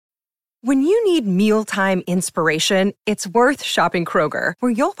When you need mealtime inspiration, it's worth shopping Kroger,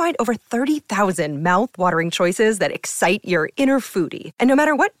 where you'll find over 30,000 mouth-watering choices that excite your inner foodie. And no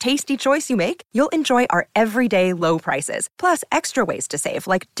matter what tasty choice you make, you'll enjoy our everyday low prices, plus extra ways to save,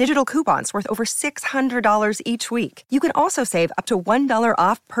 like digital coupons worth over $600 each week. You can also save up to $1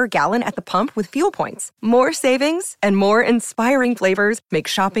 off per gallon at the pump with fuel points. More savings and more inspiring flavors make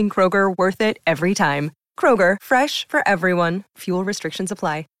shopping Kroger worth it every time. Kroger, fresh for everyone. Fuel restrictions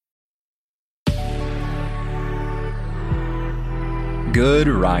apply. Good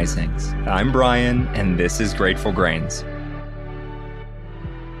risings. I'm Brian, and this is Grateful Grains.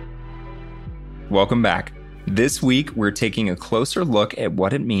 Welcome back. This week, we're taking a closer look at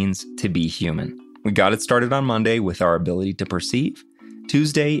what it means to be human. We got it started on Monday with our ability to perceive.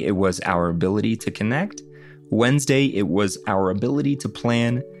 Tuesday, it was our ability to connect. Wednesday, it was our ability to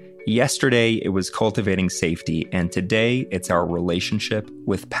plan. Yesterday, it was cultivating safety. And today, it's our relationship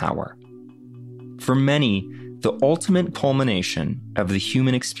with power. For many, the ultimate culmination of the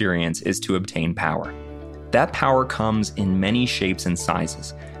human experience is to obtain power. That power comes in many shapes and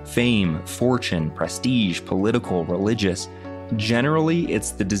sizes: fame, fortune, prestige, political, religious. Generally,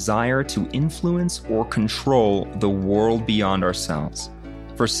 it's the desire to influence or control the world beyond ourselves.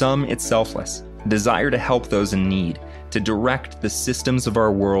 For some, it's selfless, desire to help those in need, to direct the systems of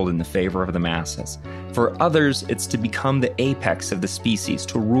our world in the favor of the masses. For others, it's to become the apex of the species,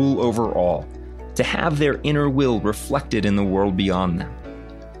 to rule over all, to have their inner will reflected in the world beyond them.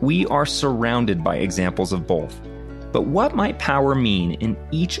 We are surrounded by examples of both. But what might power mean in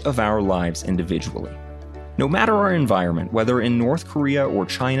each of our lives individually? No matter our environment, whether in North Korea or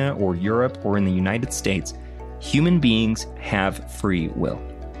China or Europe or in the United States, human beings have free will.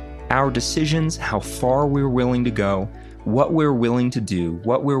 Our decisions, how far we're willing to go, what we're willing to do,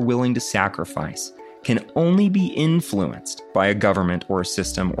 what we're willing to sacrifice, can only be influenced by a government or a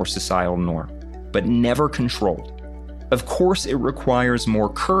system or societal norm, but never controlled. Of course, it requires more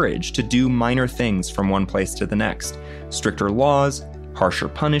courage to do minor things from one place to the next. Stricter laws, harsher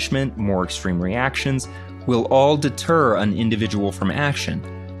punishment, more extreme reactions will all deter an individual from action,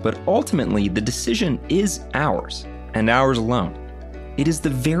 but ultimately the decision is ours, and ours alone. It is the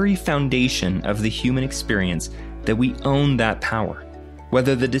very foundation of the human experience that we own that power.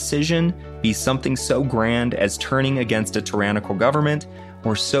 Whether the decision be something so grand as turning against a tyrannical government,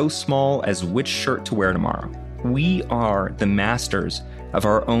 or so small as which shirt to wear tomorrow, we are the masters of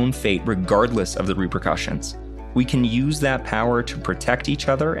our own fate regardless of the repercussions. We can use that power to protect each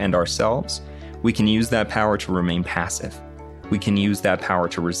other and ourselves. We can use that power to remain passive. We can use that power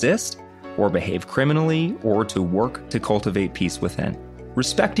to resist, or behave criminally, or to work to cultivate peace within.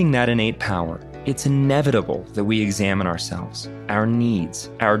 Respecting that innate power, it's inevitable that we examine ourselves, our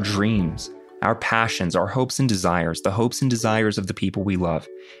needs, our dreams, our passions, our hopes and desires, the hopes and desires of the people we love,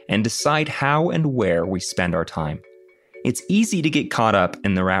 and decide how and where we spend our time. It's easy to get caught up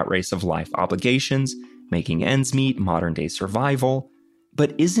in the rat race of life, obligations, making ends meet, modern-day survival.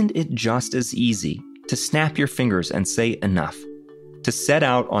 But isn't it just as easy to snap your fingers and say enough? To set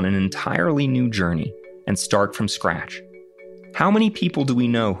out on an entirely new journey and start from scratch? How many people do we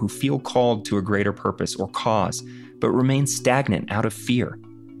know who feel called to a greater purpose or cause, but remain stagnant out of fear?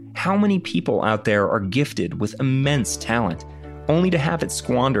 How many people out there are gifted with immense talent, only to have it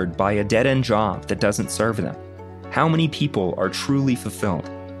squandered by a dead-end job that doesn't serve them? How many people are truly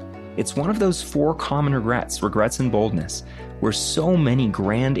fulfilled? It's one of those four common regrets and boldness, where so many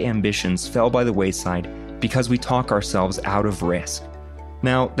grand ambitions fell by the wayside because we talk ourselves out of risk.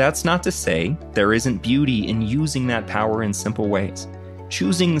 Now, that's not to say there isn't beauty in using that power in simple ways.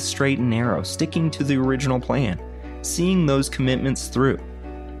 Choosing the straight and narrow, sticking to the original plan, seeing those commitments through.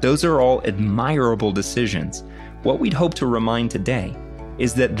 Those are all admirable decisions. What we'd hope to remind today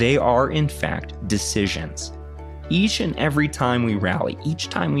is that they are, in fact, decisions. Each and every time we rally, each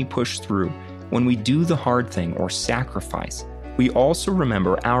time we push through, when we do the hard thing or sacrifice, we also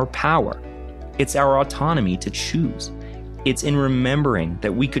remember our power. It's our autonomy to choose. It's in remembering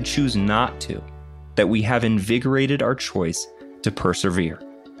that we could choose not to, that we have invigorated our choice to persevere.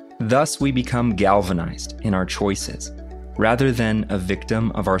 Thus, we become galvanized in our choices, rather than a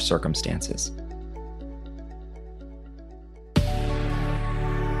victim of our circumstances.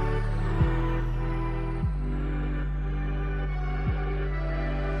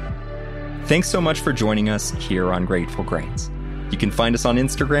 Thanks so much for joining us here on Grateful Grains. You can find us on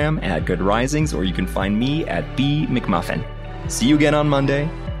Instagram at Good Risings, or you can find me at B McMuffin. See you again on Monday.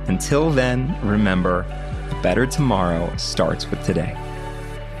 Until then, remember, a better tomorrow starts with today.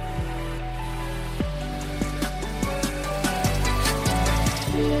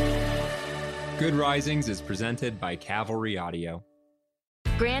 Good Risings is presented by Cavalry Audio.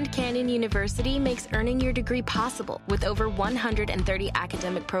 Grand Canyon University makes earning your degree possible with over 130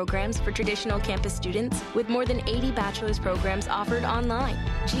 academic programs for traditional campus students with more than 80 bachelor's programs offered online.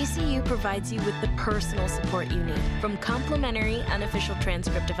 GCU provides you with the personal support you need, from complimentary unofficial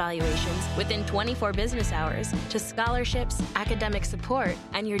transcript evaluations within 24 business hours to scholarships, academic support,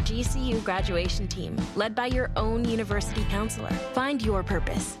 and your GCU graduation team, led by your own university counselor. Find your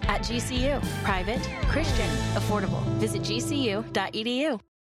purpose at GCU. Private, Christian, affordable. Visit gcu.edu.